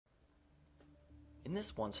In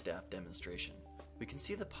this one-staff demonstration, we can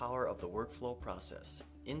see the power of the workflow process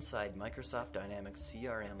inside Microsoft Dynamics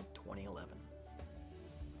CRM 2011.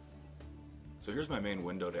 So here's my main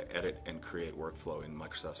window to edit and create workflow in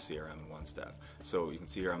Microsoft CRM in OneStaff. So you can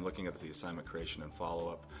see here I'm looking at the assignment creation and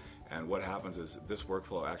follow-up, and what happens is this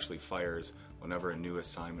workflow actually fires whenever a new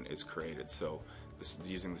assignment is created. So this is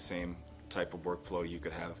using the same type of workflow. You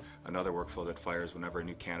could have another workflow that fires whenever a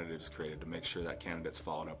new candidate is created to make sure that candidate's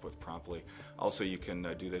followed up with promptly. Also, you can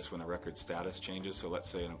do this when a record status changes. So let's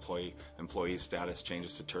say an employee status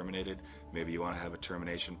changes to terminated. Maybe you want to have a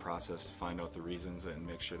termination process to find out the reasons and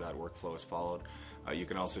make sure that workflow is followed. You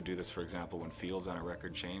can also do this, for example, when fields on a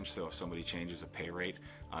record change. So if somebody changes a pay rate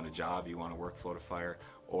on a job, you want a workflow to fire,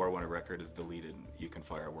 or when a record is deleted, you can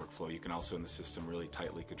fire a workflow. You can also in the system really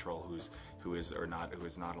tightly control who is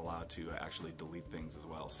not allowed to actually delete things as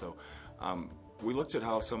well. So we looked at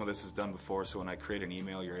how some of this is done before. So when I create an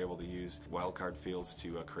email, you're able to use wildcard fields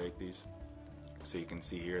to create these. So you can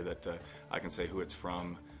see here that I can say who it's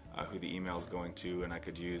from, who the email is going to, and I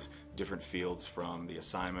could use different fields from the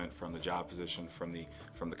assignment, from the job position, from the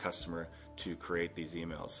customer to create these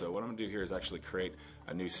emails. So what I'm going to do here is actually create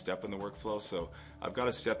a new step in the workflow. So I've got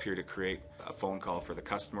a step here to create a phone call for the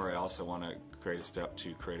customer. I also want to create a step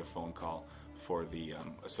to create a phone call for the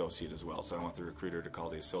associate as well. So I want the recruiter to call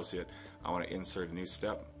the associate. I want to insert a new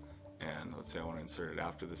step, and let's say I want to insert it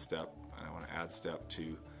after the step, and I want to add step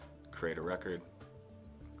to create a record.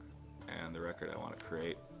 And the record I want to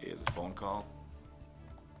create is a phone call.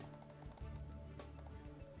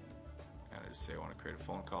 And I just say I want to create a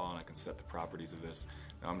phone call, and I can set the properties of this.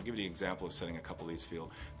 Now I'm going to give you an example of setting a couple of these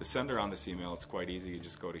fields. The sender on this email, it's quite easy. You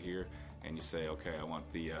just go to here and you say, okay, I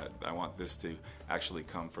want this to actually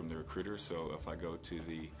come from the recruiter. So if I go to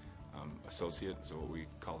the associate, so what we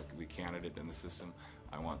call the candidate in the system,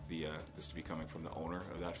 I want this to be coming from the owner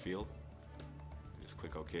of that field. Just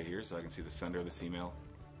click OK here, so I can see the sender of this email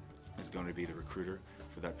is going to be the recruiter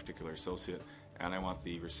for that particular associate, and I want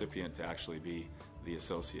the recipient to actually be the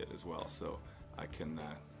associate as well. So I can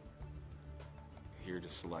here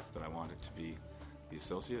just select that I want it to be the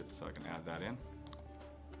associate, so I can add that in.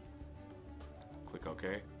 Click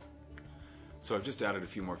OK. So I've just added a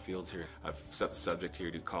few more fields here. I've set the subject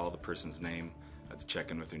here to call the person's name, to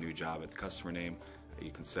check in with their new job at the customer name.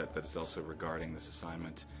 You can set that it's also regarding this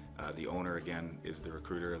assignment. The owner, again, is the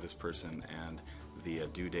recruiter of this person, and the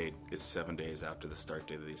due date is 7 days after the start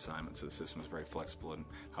date of the assignment. So the system is very flexible in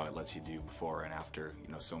how it lets you do before and after,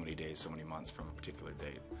 so many days, so many months from a particular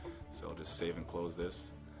date. So I'll just save and close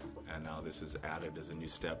this, and now this is added as a new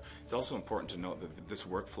step. It's also important to note that this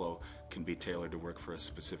workflow can be tailored to work for a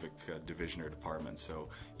specific division or department. So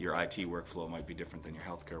your IT workflow might be different than your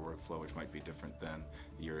healthcare workflow, which might be different than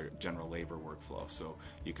your general labor workflow. So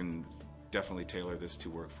you can definitely tailor this to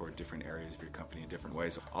work for different areas of your company in different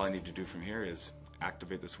ways. All I need to do from here is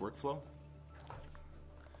activate this workflow,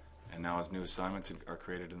 and now as new assignments are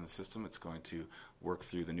created in the system, it's going to work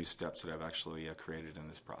through the new steps that I've actually created in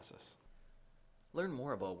this process. Learn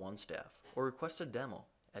more about OneStaff or request a demo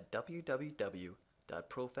at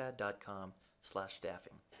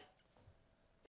www.profad.com/staffing.